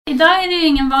Idag är det ju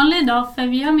ingen vanlig dag för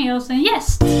vi har med oss en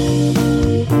gäst.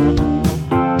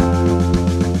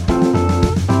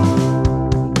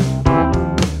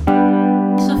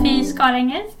 Sofie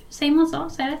Skaränger, säger man så?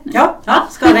 Säger jag rätt nu? Ja,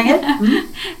 Skaränger. Mm.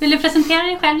 Vill du presentera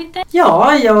dig själv lite?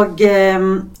 Ja, jag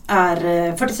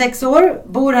är 46 år,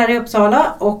 bor här i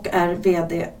Uppsala och är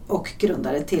vd och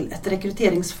grundare till ett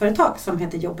rekryteringsföretag som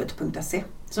heter jobbet.se.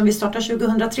 Som vi startade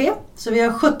 2003, så vi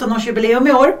har 17-årsjubileum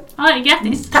i år. Ja,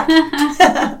 grattis! Tack!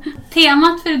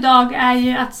 Temat för idag är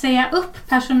ju att säga upp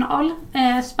personal.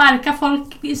 Sparka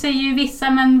folk säger ju vissa,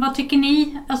 men vad tycker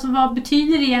ni? Alltså vad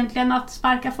betyder det egentligen att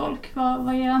sparka folk?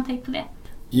 Vad gör han tänk på det?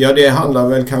 Ja, det handlar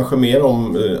väl kanske mer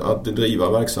om att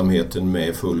driva verksamheten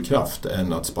med full kraft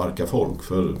än att sparka folk.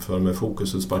 För med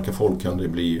fokuset sparka folk kan det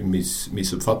bli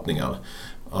missuppfattningar.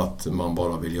 Att man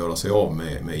bara vill göra sig av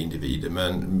med individer.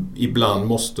 Men ibland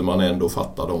måste man ändå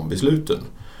fatta de besluten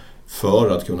för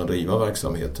att kunna driva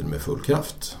verksamheten med full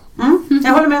kraft.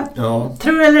 Jag håller med. Ja.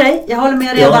 Tror eller ej, jag håller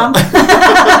med redan.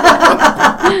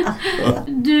 Ja.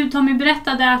 Du Tommy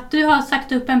berättade att du har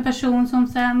sagt upp en person som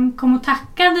sen kom och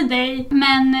tackade dig.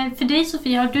 Men för dig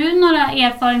Sofie, har du några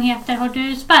erfarenheter? Har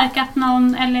du sparkat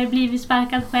någon eller blivit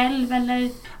sparkad själv? Eller?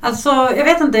 Alltså, jag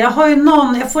vet inte, jag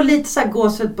får lite så här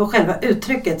gåshud på själva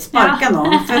uttrycket sparka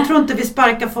någon. För jag tror inte vi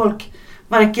sparkar folk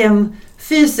varken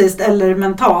fysiskt eller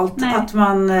mentalt. Att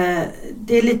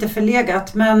det är lite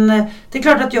förlegat. Men det är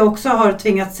klart att jag också har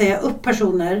tvingats säga upp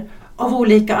personer av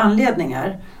olika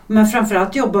anledningar. Men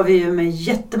framförallt jobbar vi ju med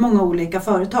jättemånga olika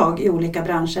företag i olika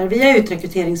branscher. Vi är ju ett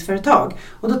rekryteringsföretag.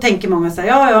 Och då tänker många så här,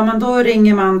 ja men då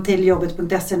ringer man till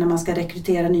jobbet.se när man ska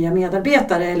rekrytera nya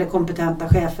medarbetare eller kompetenta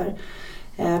chefer.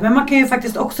 Men man kan ju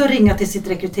faktiskt också ringa till sitt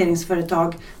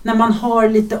rekryteringsföretag när man har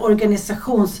lite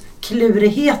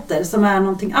organisationsklurigheter som är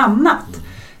någonting annat.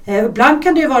 Ibland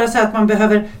kan det ju vara så att man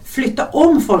behöver flytta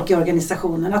om folk i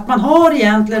organisationen. Att man har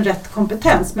egentligen rätt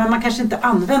kompetens men man kanske inte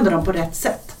använder dem på rätt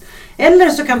sätt. Eller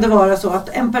så kan det vara så att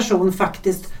en person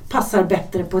faktiskt passar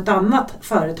bättre på ett annat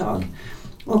företag.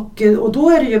 Och då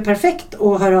är det ju perfekt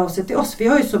att höra av sig till oss. Vi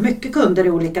har ju så mycket kunder i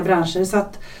olika branscher så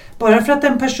att bara för att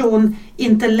en person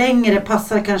inte längre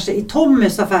passar kanske i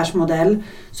Tommys affärsmodell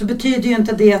så betyder ju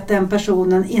inte det att den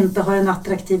personen inte har en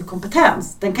attraktiv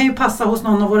kompetens. Den kan ju passa hos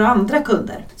någon av våra andra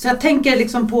kunder. Så jag tänker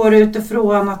liksom på det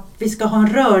utifrån att vi ska ha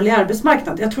en rörlig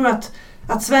arbetsmarknad. Jag tror att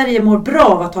Sverige mår bra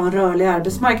av att ha en rörlig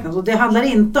arbetsmarknad. Och det handlar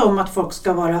inte om att folk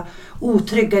ska vara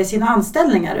otrygga i sina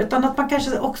anställningar. Utan att man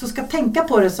kanske också ska tänka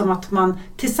på det som att man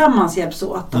tillsammans hjälps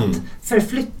åt att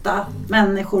förflytta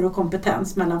människor och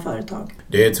kompetens mellan företag.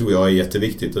 Det tror jag är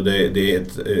jätteviktigt och det är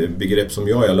ett begrepp som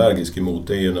jag är allergisk emot.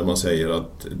 Det är ju när man säger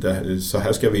att så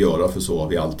här ska vi göra för så har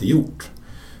vi alltid gjort.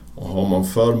 Och har man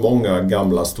för många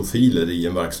gamla stofiler i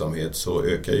en verksamhet så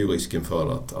ökar ju risken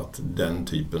för att den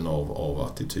typen av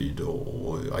attityd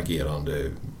och agerande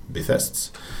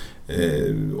befästs.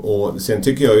 Och sen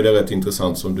tycker jag ju det är rätt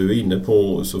intressant som du är inne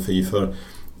på Sofie, för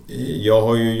jag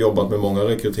har ju jobbat med många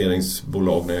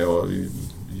rekryteringsbolag när jag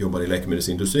jobbar i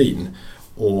läkemedelsindustrin.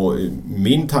 Och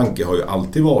min tanke har ju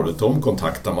alltid varit de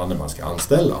kontaktar man när man ska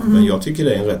anställa. Men jag tycker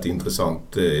det är en rätt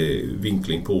intressant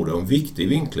vinkling på det. Och en viktig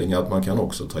vinkling är att man kan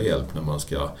också ta hjälp när man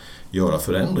ska göra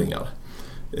förändringar.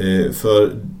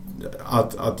 För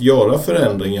att göra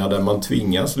förändringar där man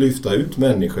tvingas lyfta ut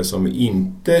människor som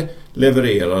inte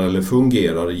levererar eller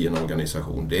fungerar i en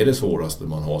organisation, det är det svåraste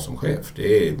man har som chef.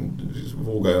 Det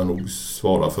vågar jag nog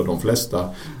svara för de flesta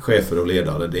chefer och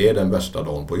ledare. Det är den värsta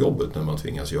dagen på jobbet när man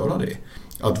tvingas göra det.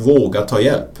 Att våga ta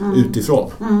hjälp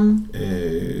utifrån.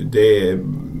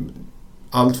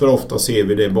 Allt för ofta ser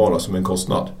vi det bara som en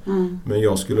kostnad. Men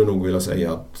jag skulle nog vilja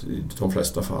säga att i de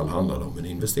flesta fall handlar det om en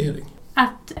investering.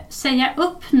 Att säga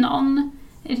upp någon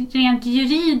rent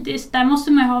juridiskt, där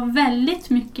måste man ju ha väldigt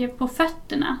mycket på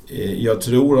fötterna. Jag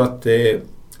tror att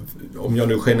om jag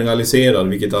nu generaliserar,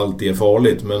 vilket alltid är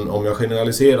farligt, men om jag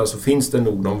generaliserar så finns det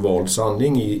nog någon vald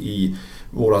sanning i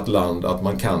vårt land att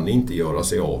man kan inte göra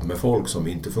sig av med folk som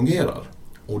inte fungerar.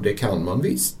 Och det kan man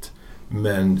visst.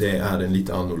 Men det är en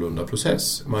lite annorlunda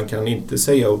process. Man kan inte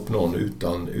säga upp någon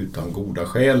utan goda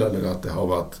skäl eller att det har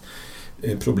varit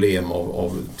problem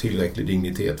av tillräcklig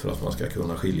dignitet för att man ska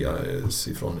kunna skiljas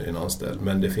ifrån en anställd.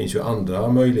 Men det finns ju andra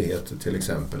möjligheter, till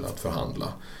exempel att förhandla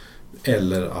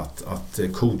eller att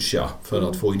coacha för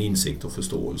att få en insikt och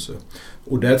förståelse.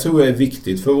 Och där tror jag är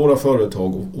viktigt för våra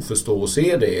företag att förstå och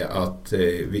se det att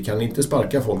vi kan inte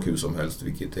sparka folk hur som helst,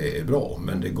 vilket är bra,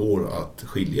 men det går att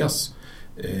skiljas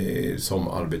som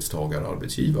arbetstagare och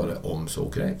arbetsgivare om så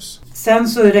krävs. Sen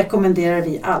så rekommenderar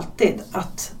vi alltid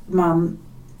att man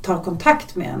tar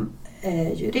kontakt med en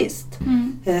jurist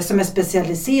som är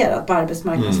specialiserad på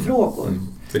arbetsmarknadsfrågor.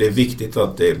 För det är viktigt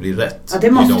att det blir rätt. Ja,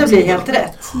 det måste bli helt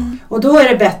rätt. Och då är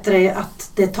det bättre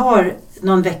att det tar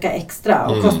någon vecka extra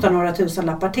och kostar några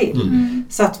tusenlappar till.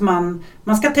 Så att man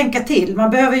ska tänka till. Man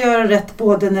behöver göra rätt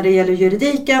både när det gäller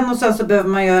juridiken och sen så behöver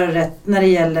man göra rätt när det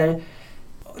gäller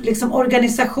liksom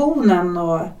organisationen.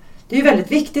 Och det är ju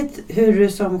väldigt viktigt hur du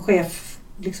som chef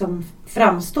liksom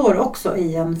framstår också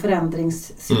i en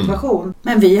förändringssituation.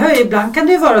 Men ibland kan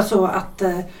det ju vara så att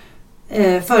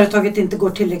företaget inte går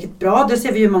tillräckligt bra. Det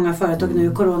ser vi ju många företag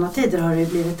nu i coronatider har det ju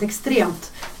blivit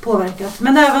extremt påverkat.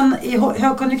 Men även i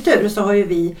högkonjunktur så har ju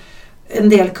vi en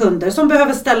del kunder som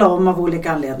behöver ställa om av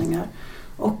olika anledningar.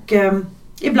 Och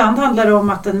ibland handlar det om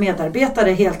att en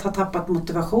medarbetare helt har tappat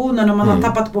motivationen och man har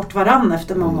tappat bort varann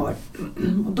efter många år.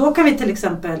 Och då kan vi till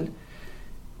exempel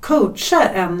coacha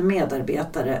en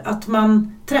medarbetare, att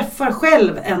man träffar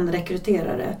själv en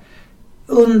rekryterare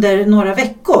under några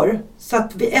veckor, så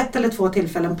att vid 1 eller 2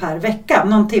 tillfällen per vecka,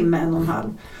 någon timme,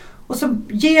 1,5. Och så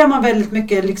ger man väldigt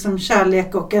mycket liksom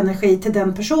kärlek och energi till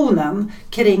den personen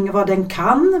kring vad den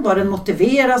kan, vad den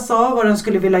motiveras av, vad den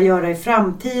skulle vilja göra i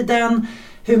framtiden,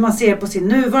 hur man ser på sin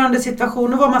nuvarande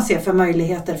situation och vad man ser för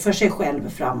möjligheter för sig själv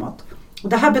framåt. Och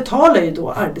det här betalar ju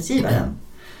då arbetsgivaren.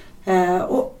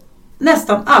 Och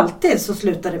nästan alltid så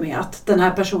slutar det med att den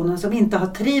här personen som inte har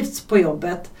trivts på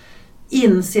jobbet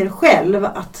inser själv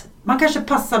att man kanske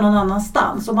passar någon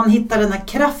annanstans och man hittar den här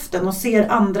kraften och ser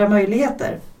andra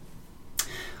möjligheter.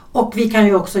 Och vi kan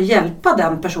ju också hjälpa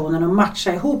den personen att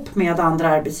matcha ihop med andra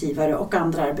arbetsgivare och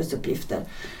andra arbetsuppgifter.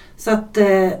 Så att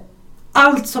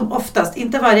allt som oftast,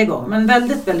 inte varje gång men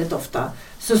väldigt, väldigt ofta,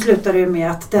 så slutar det ju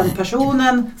med att den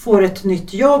personen får ett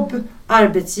nytt jobb,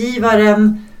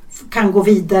 arbetsgivaren kan gå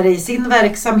vidare i sin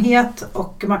verksamhet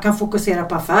och man kan fokusera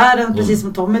på affären precis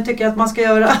som Tommy tycker att man ska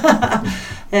göra.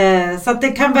 Så att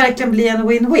det kan verkligen bli en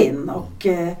win-win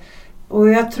och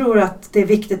jag tror att det är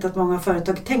viktigt att många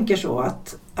företag tänker så,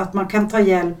 att man kan ta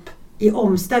hjälp i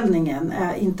omställningen,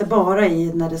 inte bara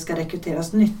i när det ska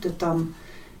rekryteras nytt utan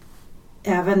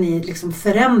även i liksom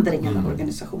förändringen av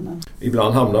organisationen.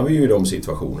 Ibland hamnar vi ju i de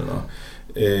situationerna.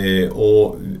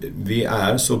 Och vi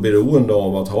är så beroende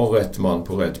av att ha rätt man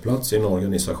på rätt plats i en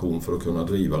organisation för att kunna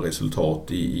driva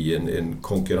resultat i en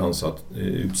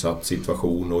konkurrensutsatt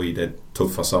situation och i det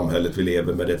tuffa samhället vi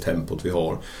lever med, det tempot vi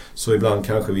har. Så ibland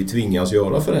kanske vi tvingas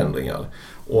göra förändringar.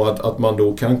 Och att man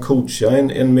då kan coacha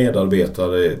en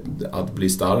medarbetare att bli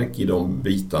stark i de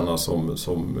bitarna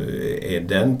som är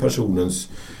den personens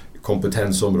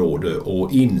kompetensområde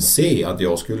och inse att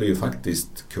jag skulle ju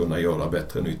faktiskt kunna göra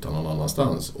bättre nytta någon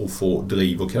annanstans och få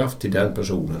driv och kraft till den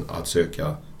personen att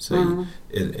söka sig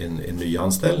en ny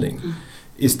anställning.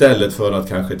 Istället för att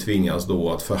kanske tvingas då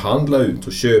att förhandla ut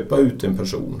och köpa ut en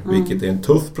person, vilket är en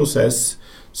tuff process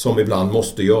som ibland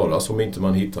måste göras om inte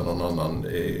man hittar någon annan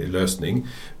lösning.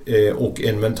 Och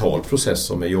en mental process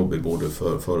som är jobbig både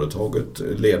för företaget,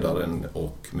 ledaren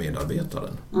och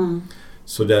medarbetaren.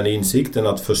 Så den insikten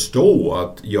att förstå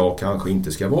att jag kanske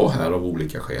inte ska vara här av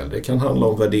olika skäl. Det kan handla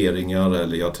om värderingar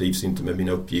eller jag trivs inte med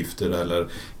mina uppgifter eller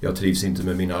jag trivs inte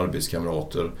med mina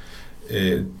arbetskamrater.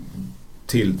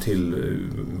 Till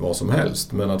vad som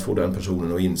helst. Men att få den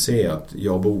personen att inse att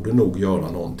jag borde nog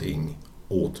göra någonting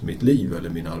åt mitt liv eller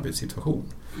min arbetssituation.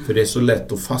 För det är så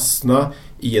lätt att fastna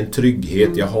i en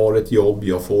trygghet. Jag har ett jobb,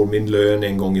 jag får min lön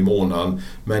en gång i månaden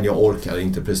men jag orkar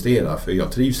inte prestera för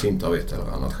jag trivs inte av ett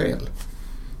eller annat skäl.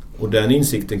 Och den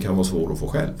insikten kan vara svår att få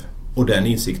själv. Och den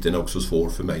insikten är också svår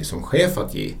för mig som chef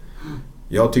att ge.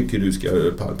 Jag tycker du ska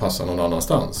passa någon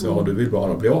annanstans. Ja, du vill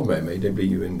bara bli av med mig. Det blir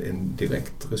ju en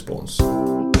direkt respons.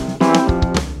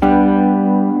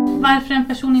 Varför en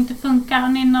person inte funkar? Har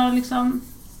ni något liksom,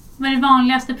 vad är det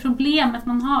vanligaste problemet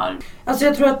man har? Alltså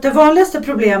jag tror att det vanligaste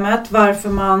problemet varför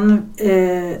man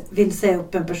vill säga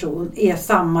upp en person är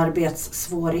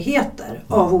samarbetssvårigheter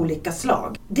av olika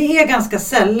slag. Det är ganska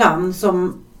sällan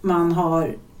som man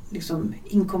har liksom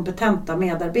inkompetenta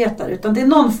medarbetare utan det är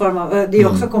någon form av, det är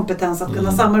också kompetens att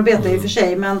kunna samarbeta i och för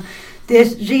sig, men det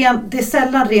är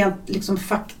sällan rent liksom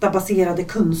faktabaserade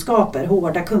kunskaper,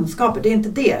 hårda kunskaper, det är inte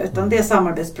det utan det är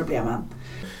samarbetsproblemen.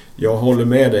 Jag håller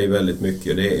med dig väldigt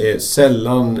mycket. Det är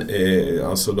sällan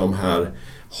alltså de här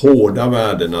hårda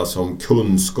värdena som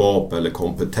kunskap eller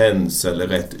kompetens eller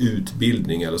rätt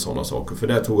utbildning eller sådana saker. För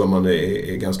där tror jag man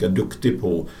är ganska duktig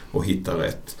på att hitta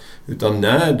rätt. Utan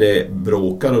när det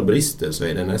bråkar och brister så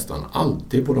är det nästan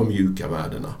alltid på de mjuka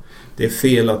värdena. Det är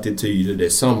fel attityder, det är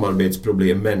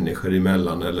samarbetsproblem människor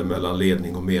emellan eller mellan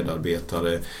ledning och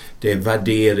medarbetare. Det är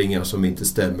värderingar som inte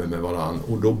stämmer med varann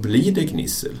och då blir det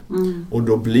gnissel. Och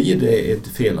då blir det ett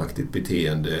felaktigt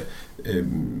beteende,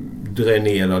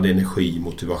 dränerad energi,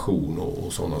 motivation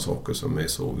och sådana saker som är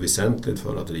så väsentligt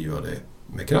för att driva det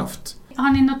med kraft. Har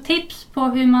ni något tips på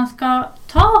hur man ska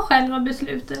ta själva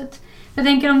beslutet? Jag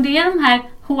tänker om det är de här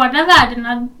hårda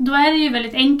värdena, då är det ju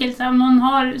väldigt enkelt. Så om någon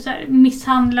har så här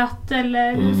misshandlat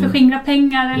eller förskingrat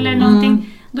pengar eller någonting,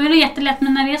 då är det jättelätt.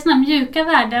 Men när det är sådana mjuka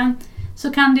värden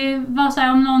så kan det ju vara så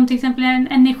här, om någon till exempel är en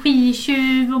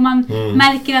energitjuv och man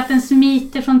märker att den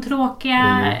smiter från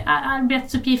tråkiga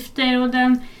arbetsuppgifter och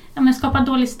den skapar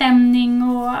dålig stämning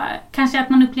och kanske att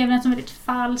man upplever den som väldigt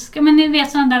falsk. Men ni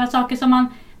vet sådana där saker som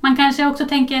man kanske också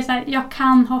tänker så här, jag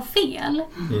kan ha fel.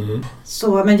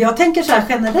 Så, men jag tänker så här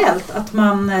generellt att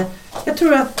jag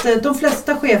tror att de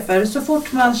flesta chefer, så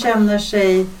fort man känner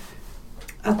sig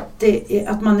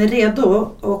att man är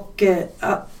redo och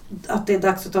att det är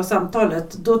dags att ta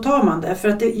samtalet, då tar man det. För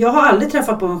att jag har aldrig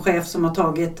träffat på en chef som har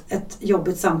tagit ett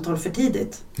jobbigt samtal för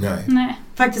tidigt. Nej.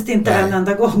 Faktiskt inte en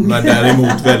enda gång. Men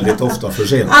däremot väldigt ofta för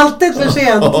sent. Alltid för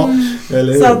sent.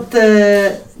 Eller hur?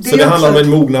 Så det handlar om en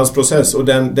mognadsprocess och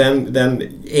den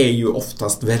är ju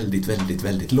oftast väldigt, väldigt,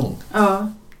 väldigt lång. Ja.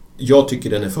 Jag tycker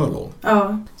den är för lång.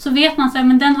 Ja. Så vet man så här,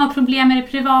 men den har problem med det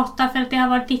privata för att det har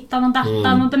varit dittan och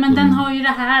dattan. Men den har ju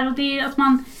det här och det är att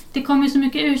det kommer ju så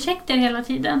mycket ursäkter hela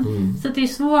tiden. Så det är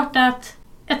svårt att...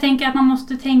 Jag tänker att man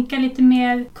måste tänka lite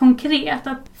mer konkret.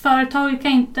 Att företaget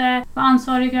kan inte vara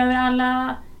ansvariga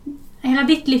över hela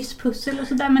ditt livspussel och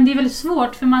sådär. Men det är väldigt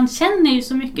svårt för man känner ju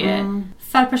så mycket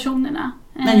för personerna.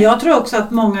 Men jag tror också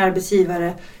att många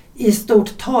arbetsgivare i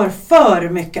stort tar för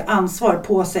mycket ansvar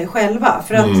på sig själva.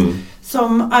 För att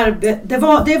det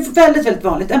är väldigt, väldigt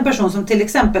vanligt. En person som till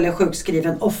exempel är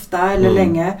sjukskriven ofta eller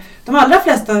länge. De allra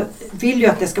flesta vill ju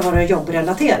att det ska vara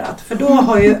jobbrelaterat. För då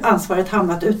har ju ansvaret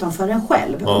hamnat utanför en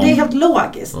själv. Och det är helt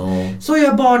logiskt. Så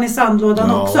gör barn i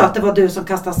sandlådan också. Att det var du som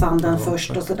kastade sanden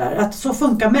först och sådär. Att så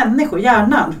funkar människor.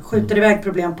 Hjärnan skjuter iväg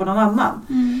problem på någon annan.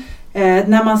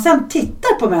 När man sen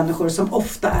tittar på människor som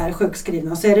ofta är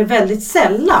sjukskrivna, så är det väldigt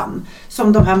sällan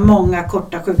som de här många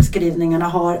korta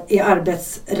sjukskrivningarna är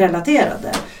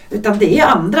arbetsrelaterade. Utan det är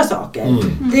andra saker.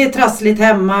 Det är trassligt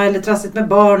hemma eller trassligt med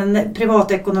barnen,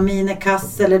 privatekonomin är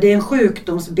kass eller det är en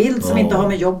sjukdomsbild som inte har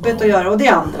med jobbet att göra och det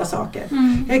är andra saker.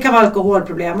 Det kan vara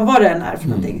alkoholproblem och vad det än är för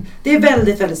någonting. Det är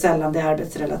väldigt, väldigt sällan det är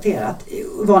arbetsrelaterat i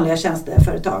vanliga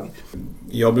tjänsteföretag.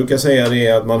 Jag brukar säga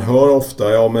det att man hör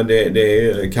ofta, men det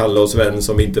är Kalle och Sven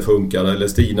som inte funkar eller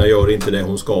Stina gör inte det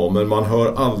hon ska, men man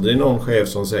hör aldrig någon chef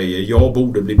som säger jag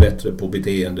borde bli bättre på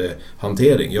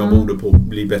beteendehantering. Jag borde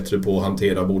bli bättre på att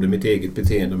hantera både mitt eget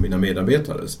beteende och mina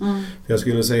medarbetares. För jag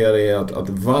skulle säga det att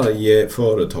varje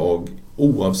företag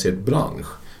oavsett bransch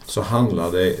så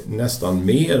handlar det nästan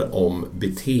mer om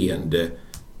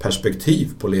beteendeperspektiv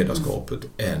på ledarskapet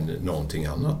än någonting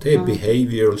annat. Det är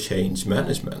behavioral change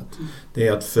management. Det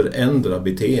är att förändra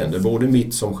beteende, både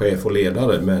mitt som chef och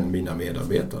ledare men mina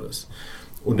medarbetares.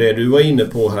 Och det du var inne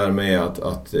på här med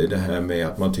att det här med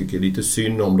att man tycker lite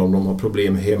synd om dem, de har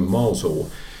problem hemma och så.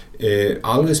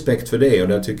 All respekt för det, och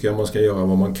där tycker jag man ska göra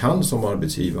vad man kan som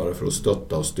arbetsgivare för att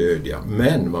stötta och stödja.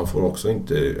 Men man får också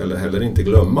heller inte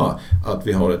glömma att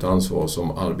vi har ett ansvar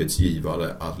som arbetsgivare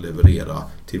att leverera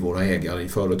till våra ägare i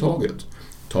företaget.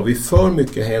 Tar vi för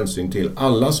mycket hänsyn till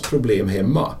allas problem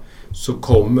hemma så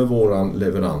kommer våran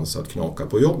leverans att knaka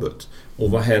på jobbet.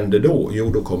 Och vad händer då?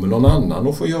 Jo, då kommer någon annan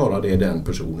att få göra det den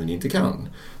personen inte kan.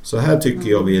 Så här tycker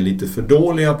jag vi är lite för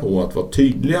dåliga på att vara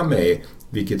tydliga med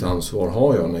vilket ansvar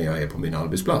har jag när jag är på min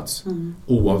arbetsplats.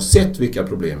 Oavsett vilka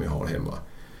problem jag har hemma.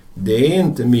 Det är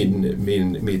inte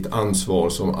mitt ansvar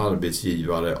som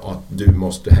arbetsgivare att du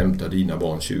måste hämta dina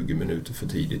barn 20 minuter för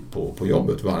tidigt på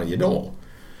jobbet varje dag.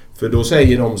 För då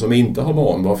säger de som inte har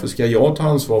barn, varför ska jag ta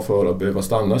ansvar för att behöva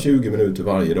stanna 20 minuter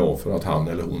varje dag för att han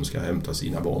eller hon ska hämta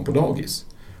sina barn på dagis?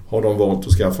 Har de valt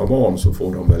att skaffa barn så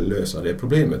får de väl lösa det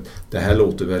problemet. Det här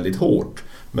låter väldigt hårt,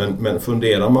 men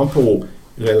funderar man på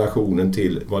relationen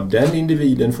till vad den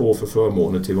individen får för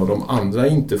förmåner till vad de andra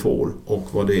inte får och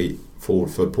vad det får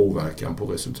för påverkan på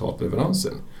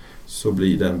resultatleveransen, så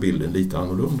blir den bilden lite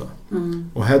annorlunda.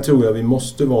 Och här tror jag vi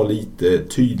måste vara lite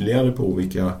tydligare på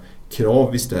vilka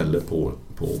krav vi ställer på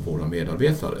våra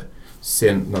medarbetare.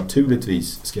 Sen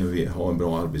naturligtvis ska vi ha en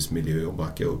bra arbetsmiljö och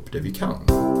backa upp det vi kan.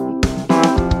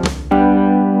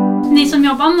 Ni som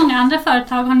jobbar med många andra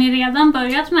företag, har ni redan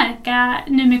börjat märka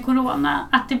nu med corona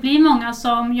att det blir många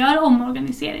som gör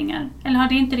omorganiseringar? Eller har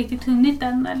det inte riktigt hunnit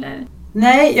än? Eller?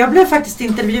 Nej, jag blev faktiskt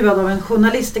intervjuad av en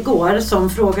journalist igår som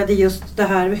frågade just det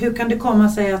här. Hur kan det komma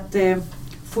sig att det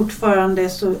fortfarande är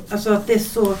så, alltså att det är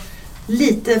så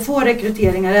lite få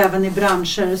rekryteringar även i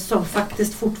branscher som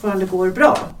faktiskt fortfarande går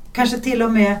bra? Kanske till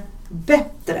och med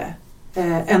bättre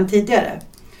än tidigare.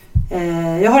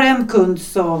 Jag har en kund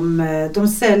som de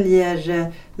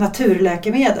säljer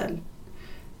naturläkemedel.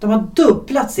 De har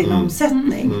dubblat sin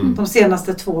omsättning de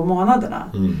senaste 2 månaderna.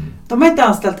 De har inte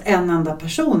anställt en enda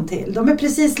person till. De är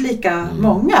precis lika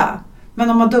många. Men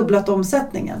de har dubblat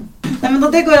omsättningen. Nej,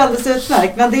 men det går alldeles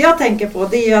utmärkt. Men det jag tänker på,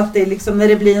 det är ju att det är liksom, när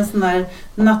det blir en sån här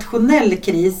nationell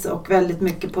kris och väldigt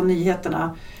mycket på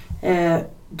nyheterna,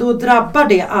 då drabbar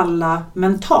det alla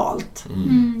mentalt.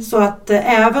 Så att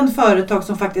även företag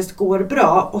som faktiskt går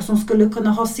bra och som skulle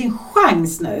kunna ha sin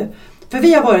chans nu.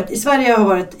 För Sverige har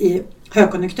varit i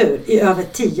högkonjunktur i över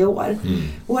 10 år.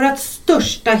 Vårt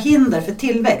största hinder för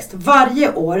tillväxt,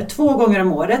 varje år, 2 gånger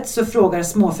om året, så frågar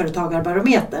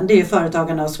Småföretagarbarometern, det är ju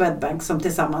företagarna och Swedbank som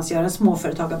tillsammans gör en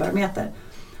småföretagarbarometer.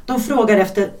 De frågar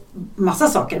efter massa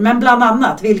saker, men bland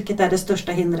annat, vilket är det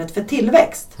största hindret för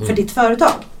tillväxt för ditt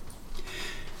företag?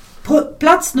 På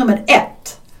plats nummer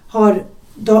 1 har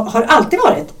alltid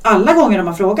varit, alla gånger de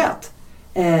har frågat,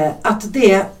 att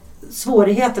det är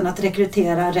svårigheten att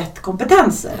rekrytera rätt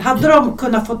kompetenser. Hade de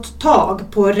kunnat fått tag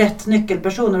på rätt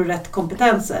nyckelpersoner och rätt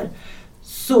kompetenser,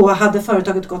 så hade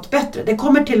företaget gått bättre. Det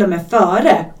kommer till och med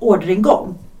före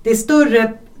orderingång. Det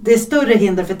är större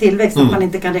hinder för tillväxt att man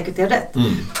inte kan rekrytera rätt.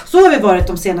 Så har vi varit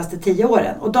de senaste 10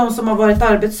 åren. Och de som har varit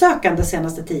arbetssökande de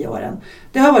senaste 10 åren,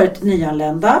 det har varit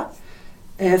nyanlända,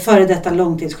 före detta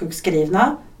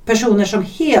långtidssjukskrivna, personer som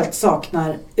helt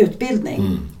saknar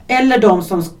utbildning. Eller de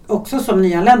som också som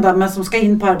nyanlända men som ska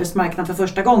in på arbetsmarknaden för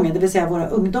första gången, det vill säga våra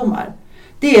ungdomar.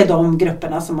 Det är de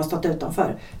grupperna som har stått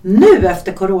utanför. Nu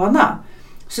efter corona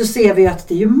så ser vi att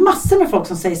det är ju massor med folk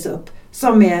som sägs upp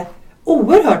som är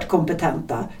oerhört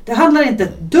kompetenta. Det handlar inte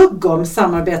ett dugg om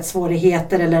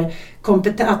samarbetssvårigheter eller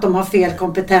att de har fel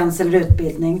kompetens eller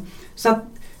utbildning.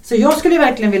 Så jag skulle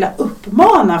verkligen vilja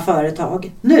uppmana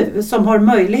företag nu som har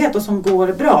möjlighet och som går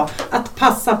bra att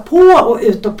passa på och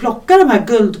ut och plocka de här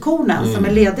guldkornen som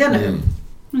är lediga nu.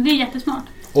 Det är jättesmart.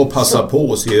 Och passa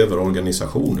på att se över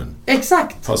organisationen.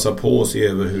 Exakt. Passa på att se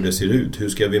över hur det ser ut. Hur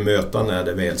ska vi möta när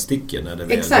det väl sticker? När det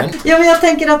väl Exakt. Ja, men jag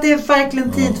tänker att det är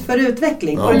verkligen tid för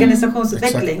utveckling,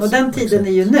 organisationsutveckling. Exakt. Och den tiden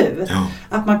är ju nu. Ja.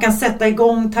 Att man kan sätta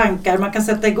igång tankar, man kan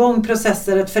sätta igång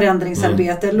processer, ett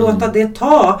förändringsarbete. Låta det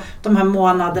ta de här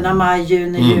månaderna, maj,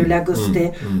 juni, juli,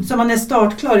 augusti. Så man är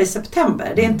startklar i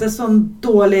september. Det är inte så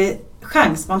dålig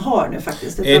chans man har nu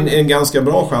faktiskt. En ganska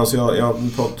bra chans. Jag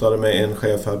pratade med en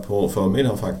chef här på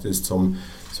förmiddagen faktiskt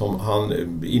som han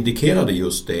indikerade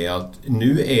just det, att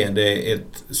nu är det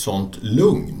ett sånt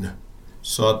lugn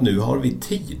så att nu har vi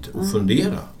tid att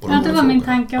fundera på de här det var frågorna. min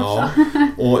tanke också.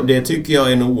 Ja, och det tycker jag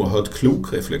är en oerhört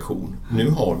klok reflektion. Nu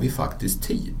har vi faktiskt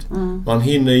tid. Man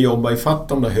hinner jobba i fatt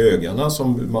de där högarna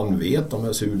som man vet, de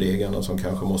här surdegarna som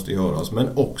kanske måste göras, men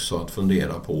också att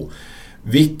fundera på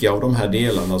vilka av de här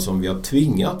delarna som vi har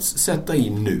tvingats sätta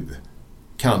in nu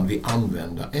kan vi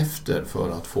använda efter för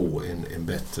att få en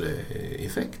bättre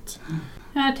effekt.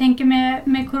 Jag tänker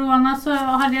med corona så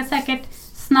hade jag säkert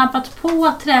snabbat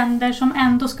på trender som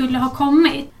ändå skulle ha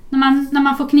kommit. När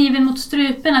man får kniven mot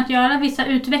strupen att göra vissa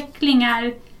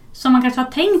utvecklingar som man kanske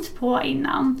har tänkt på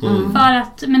innan.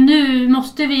 Men nu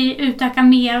måste vi utöka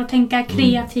mer och tänka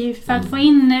kreativt för att få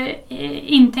in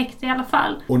intäkter i alla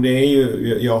fall. Och det är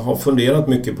ju, jag har funderat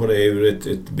mycket på det ur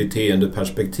ett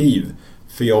beteendeperspektiv.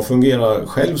 För jag fungerar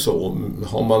själv så.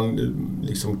 Har man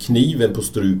liksom kniven på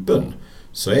strupen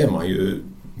så är man ju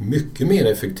mycket mer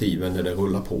effektiv än när det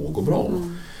rullar på och går bra.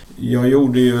 Jag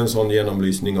gjorde ju en sån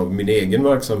genomlysning av min egen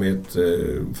verksamhet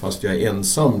fast jag är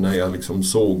ensam, när jag liksom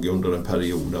såg under en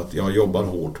period att jag jobbar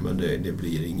hårt men det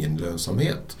blir ingen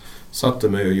lönsamhet. Satte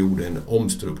mig och gjorde en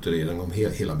omstrukturering om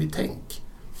hela mitt tänk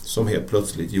som helt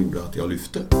plötsligt gjorde att jag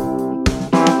lyfte.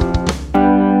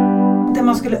 Det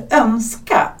man skulle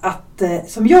önska att,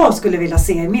 som jag skulle vilja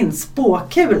se i min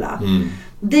spåkula,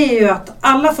 det är ju att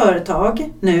alla företag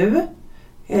nu,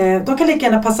 de kan lika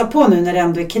gärna passa på nu när det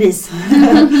ändå är kris.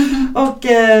 Och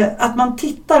att man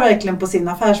tittar verkligen på sin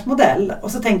affärsmodell.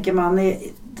 Och så tänker man,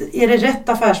 är det rätt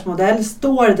affärsmodell?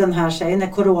 Står den här sig när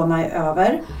corona är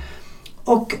över?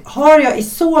 Och har jag i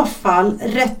så fall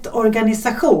rätt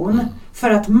organisation för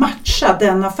att matcha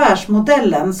den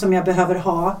affärsmodellen som jag behöver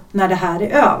ha när det här är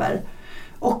över?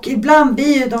 Och ibland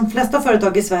blir ju de flesta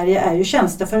företag i Sverige är ju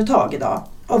tjänsteföretag idag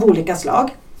av olika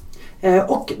slag.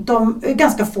 Och de är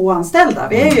ganska få anställda.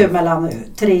 Vi är ju mellan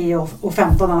 3 och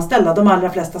 15 anställda, de allra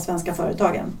flesta svenska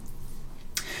företagen.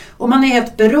 Och man är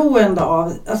helt beroende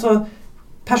av, alltså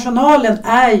personalen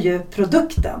är ju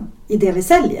produkten i det vi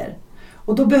säljer.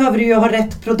 Och då behöver du ju ha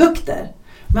rätt produkter.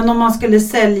 Men om man skulle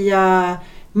sälja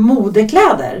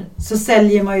modekläder så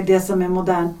säljer man ju det som är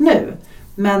modernt nu.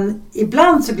 Men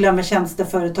ibland så glömmer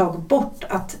tjänsteföretag bort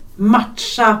att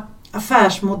matcha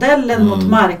affärsmodellen mot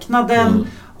marknaden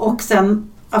och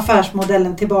sen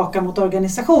affärsmodellen tillbaka mot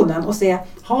organisationen och se,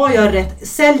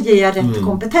 säljer jag rätt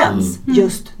kompetens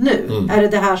just nu? Är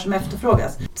det här som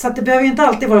efterfrågas? Så att det behöver inte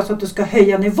alltid vara så att du ska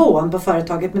höja nivån på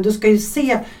företaget, men du ska ju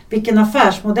se vilken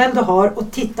affärsmodell du har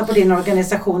och titta på din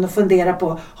organisation och fundera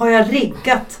på, har jag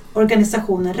riggat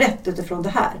organisationen rätt utifrån det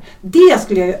här? Det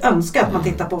skulle jag ju önska att man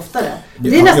tittar på oftare.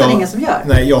 Det är nästan ingen som gör.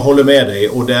 Nej, jag håller med dig,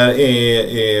 och där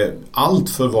är allt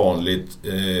för vanligt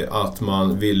att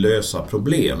man vill lösa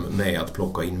problem med att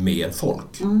plocka in mer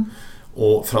folk.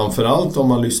 Och framförallt om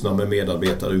man lyssnar med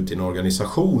medarbetare ute i en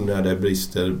organisation när det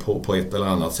brister på ett eller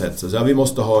annat sätt. Så vi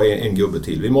måste ha en gubbe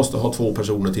till, vi måste ha 2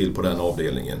 personer till på den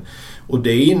avdelningen. Och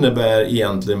det innebär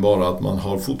egentligen bara att man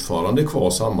har fortfarande kvar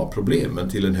samma problem men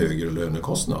till en högre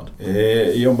lönekostnad.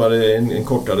 Jag jobbade en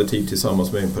kortare tid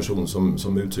tillsammans med en person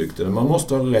som uttryckte det. Man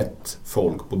måste ha rätt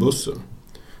folk på bussen.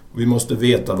 Vi måste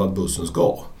veta vad bussen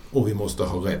ska. Och vi måste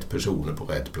ha rätt personer på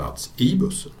rätt plats i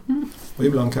bussen. Och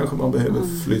ibland kanske man behöver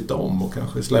flytta om och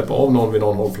kanske släppa av någon vid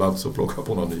någon hållplats och plocka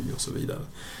på någon ny och så vidare.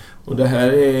 Och det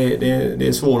här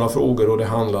är svåra frågor, och det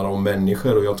handlar om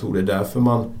människor, och jag tror det är därför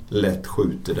man lätt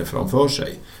skjuter det framför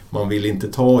sig. Man vill inte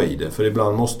ta i det, för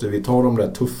ibland måste vi ta de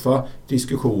där tuffa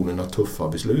diskussionerna, tuffa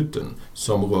besluten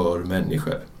som rör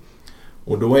människor.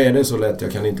 Och då är det så lätt,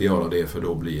 jag kan inte göra det för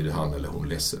då blir han eller hon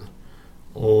ledsen.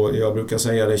 Och jag brukar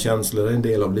säga att känslor är en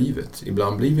del av livet.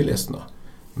 Ibland blir vi ledsna.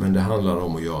 Men det handlar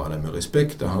om att göra det med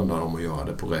respekt. Det handlar om att göra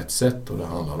det på rätt sätt. Och det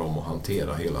handlar om att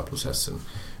hantera hela processen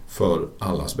för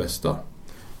allas bästa.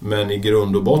 Men i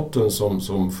grund och botten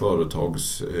som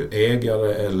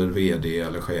företagsägare eller vd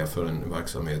eller chef för en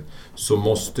verksamhet, så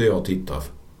måste jag titta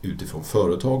utifrån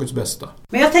företagets bästa.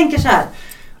 Men jag tänker så här.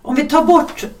 Om vi tar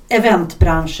bort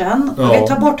eventbranschen. Om vi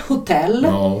tar bort hotell.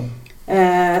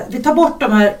 Vi tar bort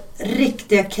de här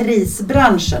riktiga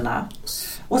krisbranscherna.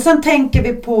 Och sen tänker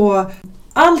vi på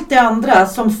allt det andra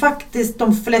som faktiskt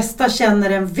de flesta känner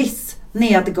en viss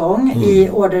nedgång i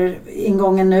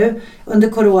orderingången nu under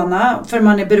corona, för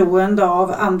man är beroende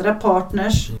av andra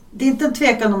partners. Det är inte en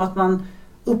tvekan om att man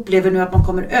upplever nu att man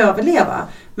kommer överleva,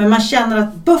 men man känner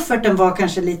att bufferten var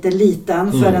kanske lite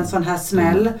liten för en sån här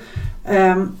smäll.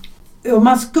 Och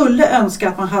man skulle önska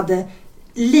att man hade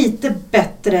lite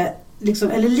bättre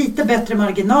eller lite bättre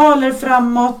marginaler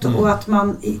framåt, och att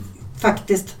man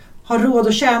faktiskt har råd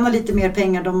att tjäna lite mer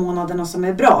pengar de månaderna som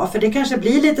är bra. För det kanske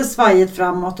blir lite svajigt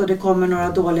framåt och det kommer några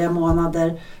dåliga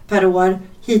månader per år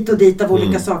hit och dit av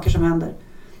olika saker som händer.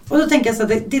 Och då tänker jag så att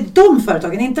det är de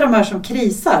företagen, inte de här som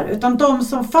krisar, utan de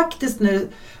som faktiskt nu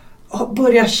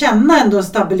börjar känna ändå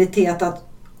stabilitet, att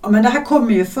men det här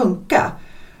kommer ju funka.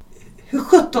 Hur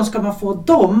 17 ska man få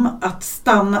dem att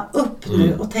stanna upp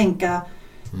nu och tänka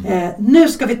nu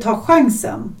ska vi ta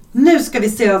chansen. Nu ska vi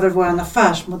se över vår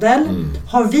affärsmodell.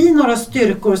 Har vi några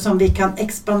styrkor som vi kan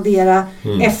expandera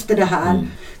efter det här?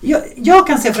 Jag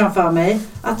kan se framför mig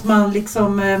att man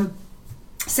liksom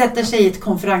sätter sig i ett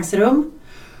konferensrum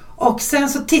och sen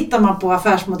så tittar man på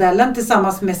affärsmodellen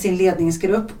tillsammans med sin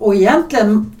ledningsgrupp och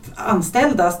egentligen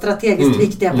anställda strategiskt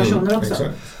viktiga personer också. Exakt.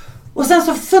 Och sen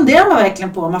så funderar man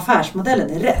verkligen på om affärsmodellen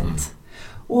är rätt.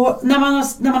 Och när man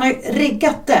har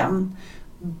riggat den,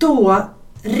 då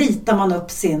ritar man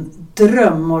upp sin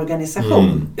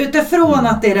drömorganisation. Utifrån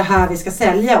att det är det här vi ska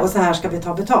sälja och så här ska vi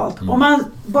ta betalt. Om man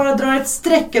bara drar ett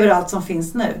streck över allt som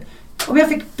finns nu. Om jag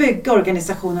fick bygga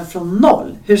organisationen från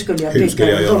noll, hur skulle jag bygga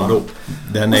den då?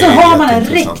 Och så har man en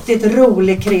riktigt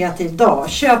rolig kreativ dag.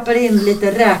 Köper in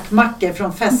lite räkmackor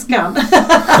från Fäskan.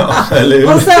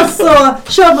 Och sen så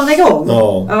kör man igång.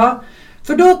 Ja.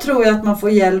 För då tror jag att man får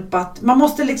hjälp att man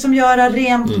måste liksom göra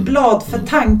rent blad för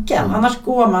tanken. Annars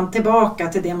går man tillbaka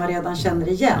till det man redan känner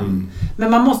igen.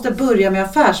 Men man måste börja med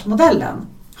affärsmodellen.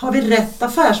 Har vi rätt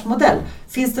affärsmodell?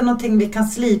 Finns det någonting vi kan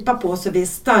slipa på så vi är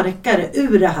starkare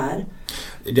ur det här?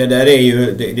 Det där är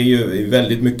ju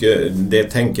väldigt mycket det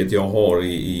tänket jag har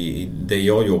i det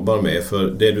jag jobbar med.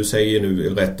 För det du säger nu,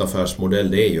 rätt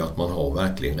affärsmodell, det är ju att man har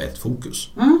verkligen rätt fokus.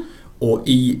 Och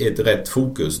i ett rätt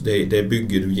fokus, det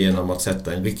bygger du genom att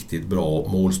sätta en riktigt bra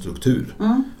målstruktur.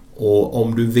 Och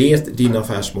om du vet din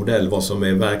affärsmodell, vad som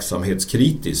är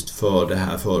verksamhetskritiskt för det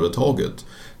här företaget,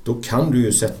 då kan du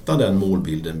ju sätta den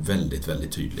målbilden väldigt,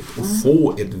 väldigt tydligt och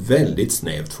få ett väldigt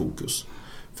snävt fokus.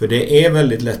 För det är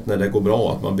väldigt lätt när det går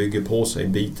bra att man bygger på sig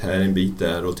en bit här, en bit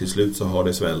där, och till slut så har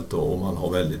det svält och man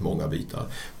har väldigt många bitar.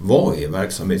 Vad är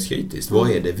verksamhetskritiskt?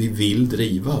 Vad är det vi vill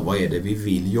driva? Vad är det vi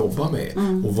vill jobba med?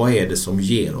 Och vad är det som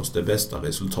ger oss det bästa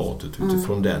resultatet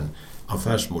utifrån den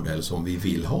affärsmodell som vi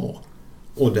vill ha?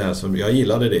 Och där som jag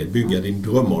gillade det, bygga din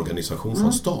drömorganisation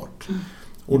från start.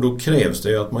 Och då krävs det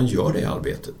ju att man gör det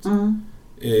arbetet.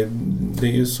 Det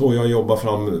är ju så jag jobbar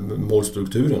fram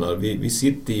målstrukturerna. Vi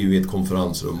sitter ju i ett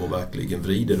konferensrum och verkligen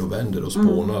vrider och vänder och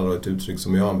spånar. Och ett uttryck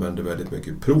som jag använder väldigt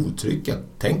mycket. Provtrycka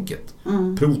tänket.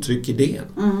 Provtryck idén.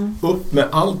 Upp med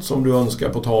allt som du önskar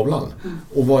på tavlan.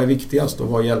 Och vad är viktigast och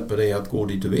vad hjälper dig att gå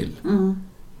dit du vill?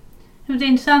 Det är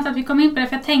intressant att vi kom in på det.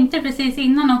 För jag tänkte precis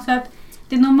innan också att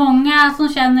det är nog många som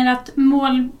känner att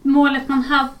målet man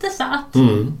hade satt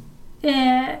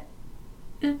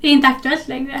är inte aktuellt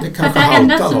längre. Det kanske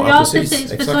haltar då. Ja,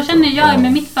 precis. För så känner jag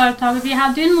med mitt företag. Vi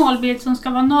hade ju en målbild som ska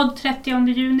vara nådd 30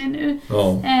 juni nu.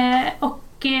 Ja.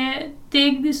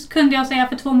 Det kunde jag säga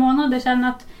för 2 månader sedan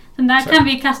att den där kan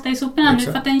vi kasta i soporna nu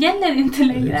för att den gäller inte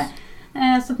längre.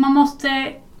 Så att man måste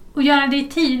göra det i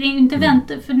tid, inte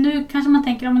vänta. För nu kanske man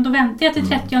tänker, men då väntar jag till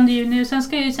 30 juni och sen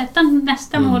ska jag ju sätta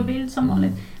nästa målbild som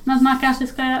vanligt. Men att man kanske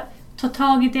ska ta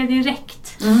tag i det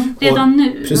direkt redan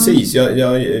nu. Precis,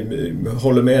 jag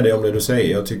håller med dig om det du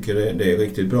säger. Jag tycker det är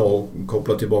riktigt bra att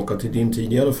koppla tillbaka till din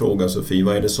tidigare fråga, Sofie.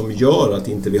 Vad är det som gör att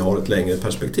inte vi har ett längre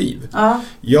perspektiv?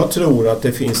 Jag tror att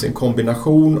det finns en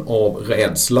kombination av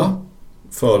rädsla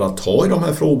för att ta i de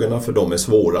här frågorna, för de är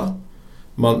svåra.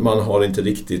 Man har inte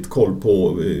riktigt koll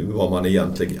på vad man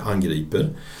egentligen angriper.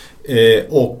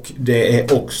 Och det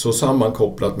är också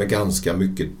sammankopplat med ganska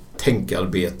mycket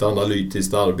tänkarbete,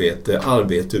 analytiskt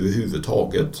arbete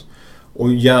överhuvudtaget.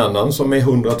 Och hjärnan som är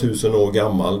 100 000 år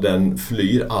gammal, den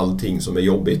flyr allting som är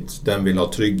jobbigt. Den vill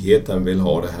ha trygghet, den vill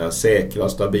ha det här säkra,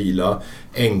 stabila,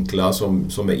 enkla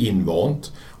som är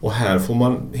invant. Och här får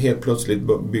man helt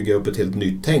plötsligt bygga upp ett helt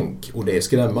nytt tänk. Och det är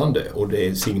skrämmande och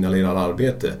det signalerar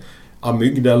arbete.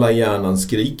 Amygdala i hjärnan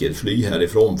skriker, fly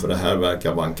härifrån för det här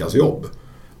verkar bankas jobb.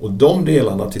 Och de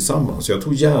delarna tillsammans, jag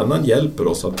tror hjärnan hjälper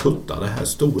oss att putta det här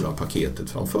stora paketet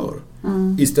framför.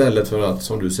 Istället för att,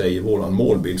 som du säger, våran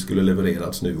målbild skulle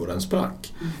levererats nu och den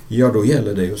sprack. Ja, då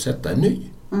gäller det att sätta en ny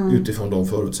utifrån de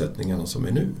förutsättningarna som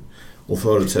är nu. Och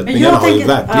förutsättningarna har ju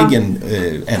verkligen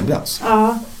ändrats.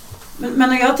 Ja.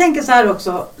 Men jag tänker så här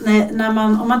också,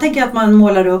 om man tänker att man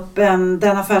målar upp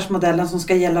den affärsmodellen som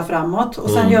ska gälla framåt och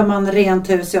sen gör man rent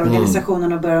hus i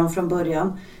organisationen och börjar om från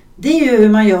början. Det är ju hur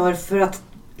man gör för att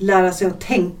lära sig att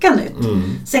tänka nytt.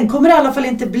 Sen kommer det i alla fall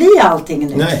inte bli allting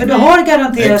nytt. Nej. För du har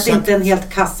garanterat inte en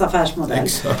helt kass affärsmodell.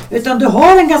 Exakt. Utan du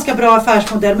har en ganska bra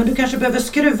affärsmodell, men du kanske behöver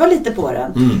skruva lite på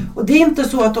den. Och det är inte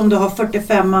så att om du har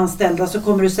 45 anställda så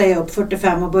kommer du säga upp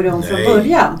 45 och börja om från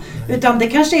början. Utan det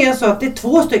kanske är så att det är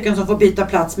 2 stycken som får byta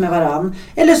plats med varann.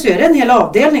 Eller så är det en hel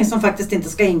avdelning som faktiskt inte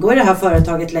ska ingå i det här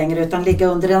företaget längre utan ligga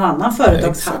under en annan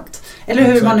företagshatt. Eller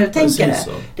hur man nu tänker det.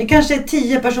 Det kanske är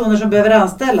 10 personer som behöver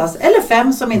anställas. Eller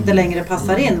 5 som inte längre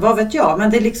passar in. Vad vet jag.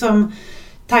 Men det är liksom...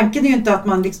 Tanken är ju inte att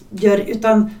man liksom gör...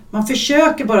 Utan man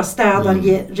försöker bara städa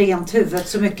rent huvudet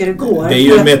så mycket det går. Det är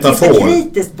ju en metafor.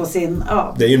 Kritiskt på sin,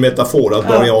 Det är ju en metafor att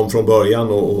börja om från början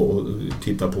och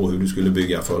titta på hur du skulle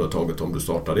bygga företaget om du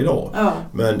startar idag.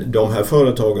 Men de här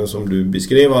företagen som du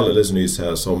beskrev alldeles nyss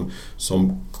här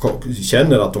som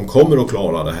känner att de kommer att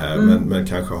klara det här men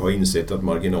kanske har insett att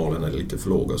marginalen är lite för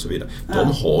låg och så vidare.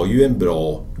 De har ju en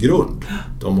bra grund.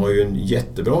 De har ju en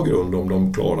jättebra grund om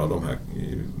de klarar de här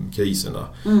kriserna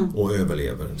och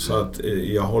överlever. Så att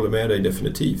jag håller med dig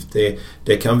definitivt.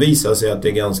 Det kan visa sig att det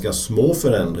är ganska små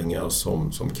förändringar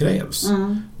som krävs,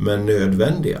 men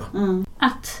nödvändiga.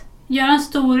 Att göra en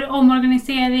stor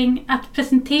omorganisering, att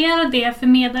presentera det för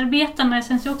medarbetarna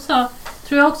känns ju också,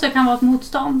 tror jag också kan vara ett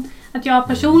motstånd. Att jag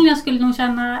personligen skulle nog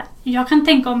känna, jag kan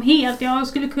tänka om helt. Jag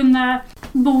skulle kunna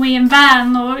bo i en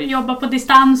van och jobba på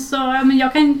distans. Men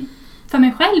jag kan för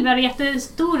mig själv göra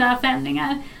jättestora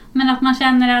förändringar. Men att man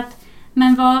känner att,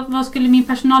 men vad skulle min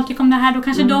personal tycka om det här? Då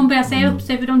kanske de börjar säga upp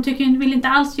sig, för de vill inte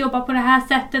alls jobba på det här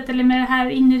sättet eller med den här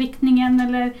inriktningen.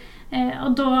 Eller,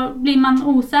 och då blir man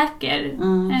osäker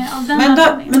av den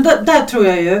anledningen. Men där tror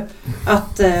jag ju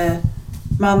att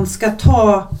man ska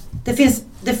ta...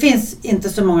 Det finns inte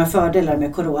så många fördelar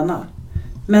med corona.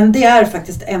 Men det är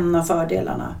faktiskt en av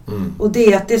fördelarna. Och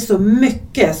det är att det är så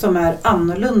mycket som är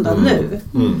annorlunda nu.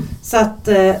 Så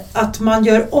att man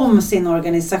gör om sin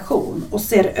organisation och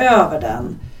ser över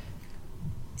den.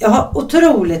 Jag har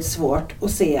otroligt svårt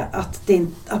att se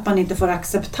att man inte får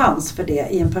acceptans för det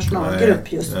i en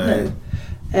personalgrupp just nu.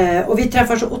 Och vi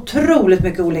träffar så otroligt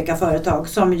mycket olika företag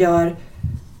som gör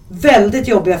väldigt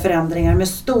jobbiga förändringar med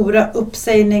stora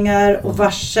uppsägningar och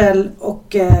varsel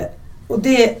och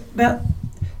det,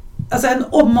 alltså en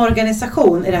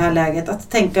omorganisation i det här läget, att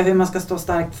tänka hur man ska stå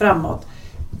starkt framåt,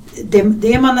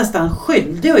 det är man nästan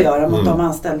skyldig att göra mot de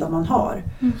anställda man har.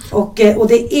 Och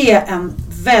det är en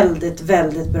väldigt,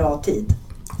 väldigt bra tid.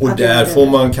 Och där får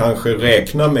man kanske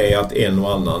räkna med att en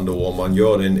och annan då, om man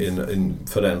gör en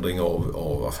förändring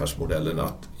av affärsmodellen,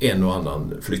 att en och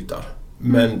annan flyttar.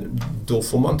 Men då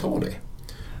får man ta det.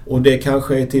 Och det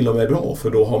kanske är till och med bra,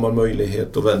 för då har man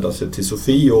möjlighet att vända sig till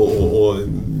Sofie och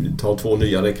ta 2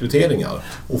 nya rekryteringar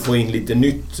och få in lite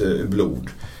nytt blod.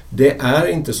 Det är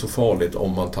inte så farligt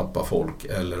om man tappar folk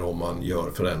eller om man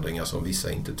gör förändringar som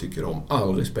vissa inte tycker om.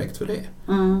 All respekt för det.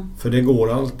 För det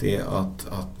går alltid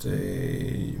att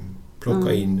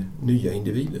plocka in nya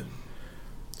individer.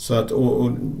 Så att,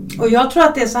 och jag tror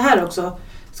att det är så här också.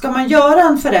 Ska man göra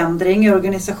en förändring i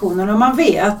organisationen och man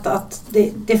vet att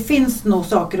det finns nog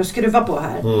saker att skruva på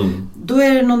här. Då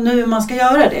är det nog nu man ska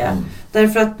göra det.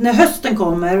 Därför att när hösten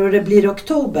kommer och det blir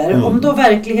oktober, om då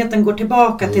verkligheten går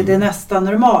tillbaka till det nästa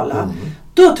normala,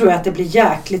 då tror jag att det blir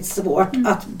jäkligt svårt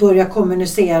att börja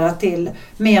kommunicera till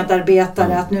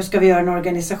medarbetare att nu ska vi göra en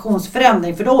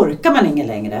organisationsförändring, för då orkar man ingen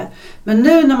längre. Men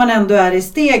nu när man ändå är i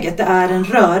steget, det är en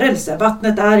rörelse,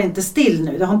 vattnet är inte still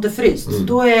nu, det har inte fryst.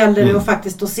 Då gäller det att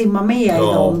faktiskt att simma med i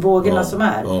de vågorna som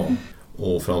är. Ja.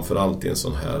 Och framförallt i en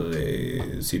sån här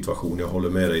situation, jag håller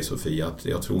med dig Sofie, att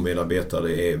jag tror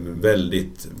medarbetare är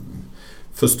väldigt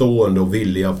förstående och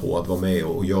villiga på att vara med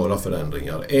och göra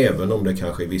förändringar, även om det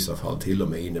kanske i vissa fall till och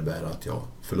med innebär att jag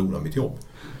förlorar mitt jobb.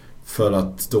 För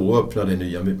att då öppnar det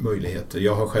nya möjligheter.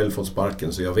 Jag har själv fått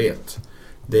sparken, så jag vet.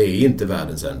 Det är inte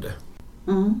världens ände.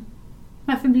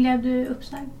 Varför blev du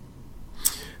uppsagd?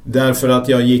 Därför att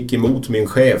jag gick emot min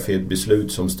chef i ett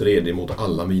beslut som stred emot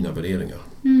alla mina värderingar.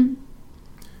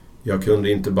 Jag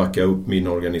kunde inte backa upp min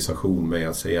organisation med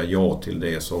att säga ja till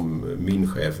det som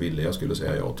min chef ville jag skulle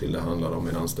säga ja till. Det handlar om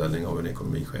en anställning av en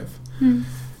ekonomichef.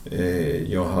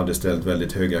 Jag hade ställt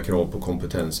väldigt höga krav på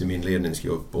kompetens i min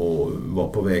ledningsgrupp och var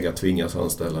på väg att tvingas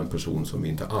anställa en person som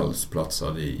inte alls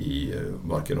platsade i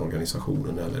varken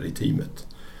organisationen eller i teamet.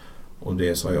 Och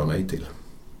det sa jag nej till.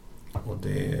 Och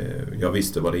jag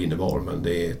visste vad det innebar, men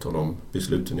det är ett av de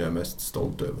besluten jag är mest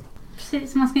stolt över.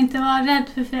 Precis, man ska inte vara rädd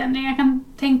för förändring. Jag kan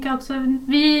tänka också,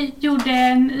 vi gjorde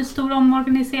en stor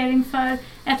omorganisering för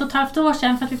 1,5 år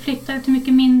sedan för att vi flyttade till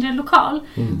mycket mindre lokal.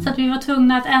 Så att vi var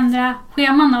tvungna att ändra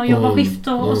scheman och jobba skift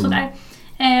och sådär.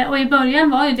 Och i början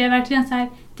var ju det verkligen så här,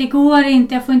 det går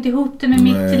inte, jag får inte ihop det med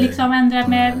mitt liksom, ändra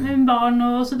med barn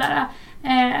och sådär.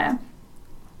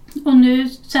 Och nu,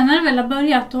 sen när det väl har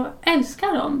börjat, då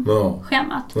älskar de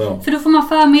schemat. För då får man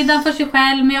förmiddag för sig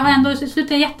själv, men jag har ändå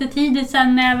slutat jättetidigt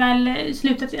sen när jag väl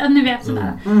slutat, ni vet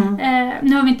sådär.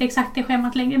 Nu har vi inte exakt det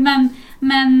schemat längre,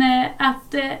 men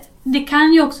att det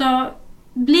kan ju också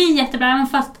bli jättebra, men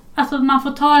fast alltså, man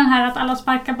får ta den här att alla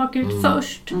sparkar bakut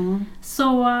först.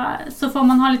 Så får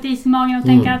man ha lite is i magen och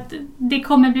tänka att det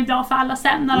kommer bli bra för alla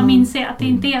sen, när de inser att det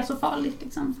inte är så farligt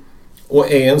liksom.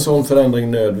 Och är en sån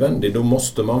förändring nödvändig, då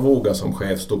måste man våga som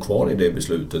chef stå kvar i det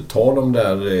beslutet. Ta de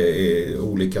där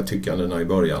olika tyckandena i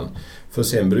början. För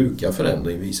sen brukar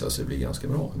förändring visa sig bli ganska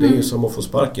bra. Det är ju som att få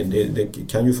sparken. Det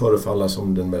kan ju förefalla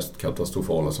som den mest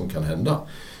katastrofala som kan hända.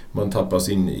 Man tappar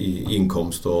sin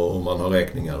inkomst och man har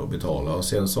räkningar att betala. Och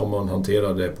sen som man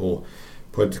hanterar det på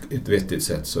ett vettigt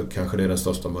sätt, så kanske det är den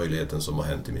största möjligheten som har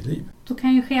hänt i mitt liv. Då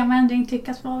kan ju schemaändring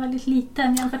tyckas vara väldigt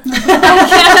liten jämfört med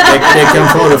det kan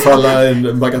förefalla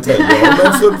en bagatell,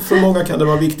 men för många kan det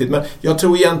vara viktigt. Men jag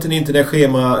tror egentligen inte det är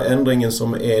schemaändringen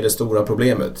som är det stora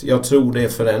problemet. Jag tror det är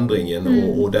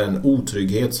förändringen och den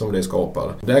otrygghet som det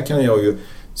skapar. Där kan jag ju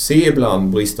se ibland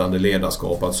bristande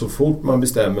ledarskap, att så fort man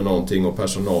bestämmer någonting och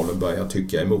personalen börjar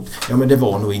tycka emot, ja men det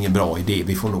var nog ingen bra idé,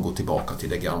 vi får nog gå tillbaka till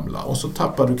det gamla, och så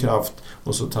tappar du kraft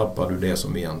och så tappar du det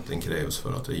som egentligen krävs för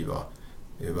att driva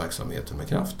verksamheten med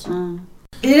kraft.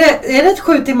 Är det ett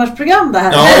 7-timmarsprogram det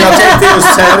här? Ja, jag tänkte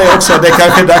just säga det också. Det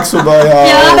kanske är dags att börja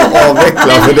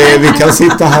avveckla, för vi kan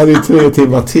sitta här i 3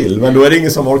 timmar till, men då är det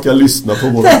ingen som orkar lyssna på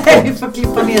våra podd. Nej, vi får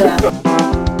klippa ner det här.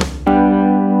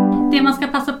 Det man ska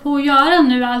passa på att göra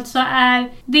nu alltså är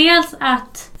dels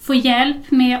att få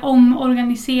hjälp med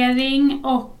omorganisering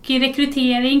och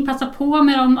rekrytering. Passa på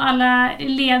med de alla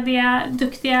lediga,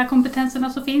 duktiga kompetenserna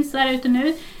som finns där ute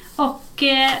nu. Och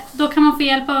då kan man få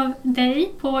hjälp av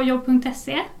dig på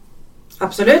jobb.se.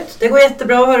 Absolut, det går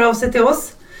jättebra att höra av sig till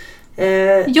oss.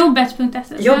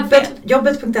 Jobbet.se.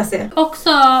 Jobbet.se.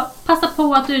 Också passa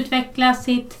på att utveckla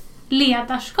sitt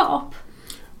ledarskap.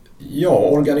 Ja,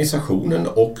 organisationen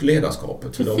och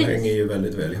ledarskapet, för de hänger ju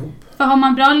väldigt väl ihop. För har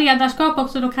man bra ledarskap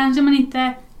också, då kanske man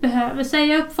inte behöver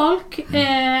säga upp folk.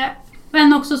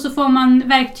 Men också så får man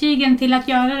verktygen till att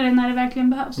göra det när det verkligen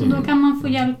behövs. Och då kan man få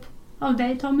hjälp av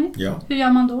dig, Tommy. Ja. Hur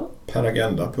gör man då?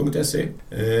 Peragenda.se.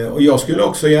 Och jag skulle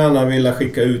också gärna vilja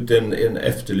skicka ut en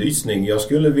efterlysning. Jag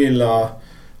skulle vilja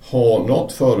ha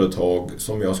något företag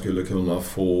som jag skulle kunna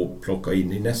få plocka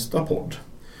in i nästa podd.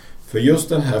 För just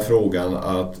den här frågan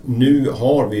att nu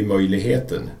har vi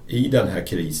möjligheten i den här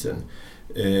krisen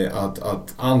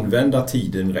att använda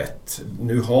tiden rätt.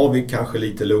 Nu har vi kanske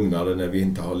lite lugnare när vi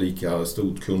inte har lika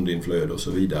stort kundinflöde och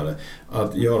så vidare.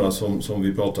 Att göra som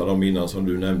vi pratade om innan, som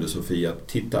du nämnde Sofia, att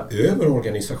titta över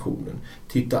organisationen,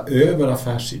 titta över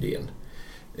affärsidén.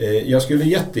 Jag skulle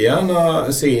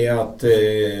jättegärna se att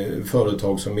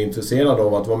företag som är intresserade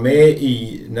av att vara med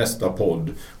i nästa podd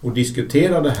och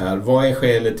diskutera det här. Vad är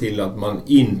skälet till att man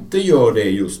inte gör det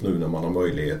just nu när man har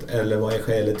möjlighet? Eller vad är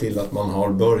skälet till att man har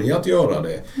börjat göra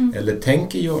det? Eller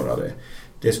tänker göra det?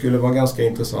 Det skulle vara ganska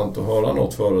intressant att höra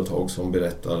något företag som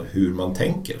berättar hur man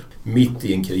tänker mitt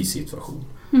i en krissituation.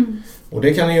 Och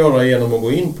det kan ni göra genom att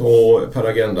gå in på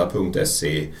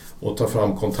peragenda.se och ta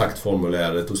fram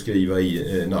kontaktformuläret och skriva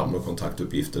i namn och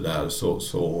kontaktuppgifter där,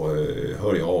 så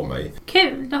hör jag av mig.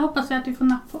 Kul, det hoppas jag att du får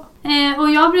napp på. Och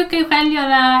jag brukar ju själv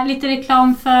göra lite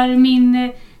reklam för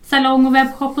min salong och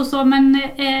webbshop och så, men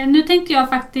nu tänkte jag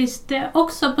faktiskt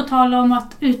också på tal om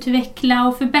att utveckla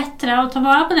och förbättra och ta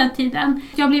vara på den tiden.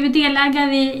 Jag har blivit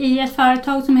delägare i ett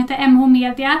företag som heter MH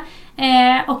Media.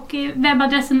 Och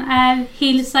webbadressen är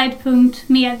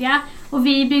hillside.media och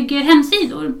vi bygger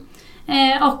hemsidor.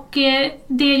 Och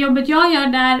det jobbet jag gör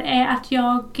där är att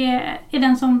jag är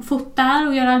den som fotar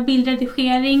och gör all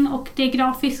bildredigering och det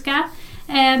grafiska.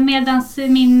 Medan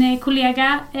min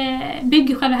kollega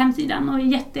bygger själva hemsidan och är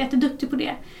jätteduktig på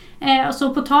det. Och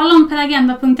så på tal om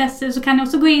peragenda.se så kan ni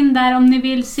också gå in där om ni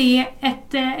vill se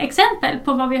ett exempel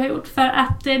på vad vi har gjort. För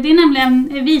att det är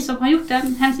nämligen vi som har gjort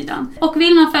den hemsidan. Och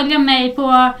vill man följa mig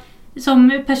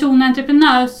som person och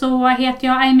entreprenör så heter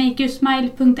jag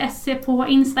imakeyousmile.se på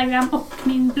Instagram och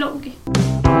min blogg.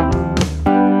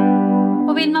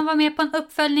 Och vill man vara med på en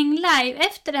uppföljning live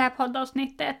efter det här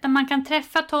poddavsnittet där man kan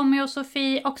träffa Tommy och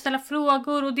Sofie och ställa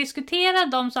frågor och diskutera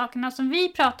de sakerna som vi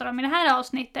pratar om i det här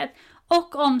avsnittet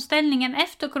och omställningen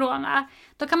efter corona,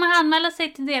 då kan man anmäla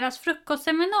sig till deras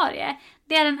frukostseminarie.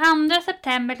 Det är den 2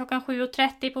 september klockan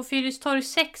 7.30 på Fyristorg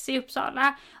 6 i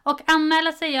Uppsala. Och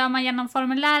anmäla sig gör man genom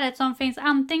formuläret som finns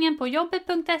antingen på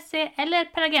jobbet.se eller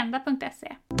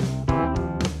peragenda.se.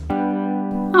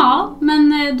 Ja, men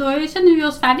då känner vi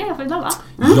oss färdiga för idag, va?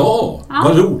 Ja,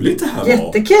 vad roligt det här var!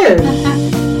 Jättekul!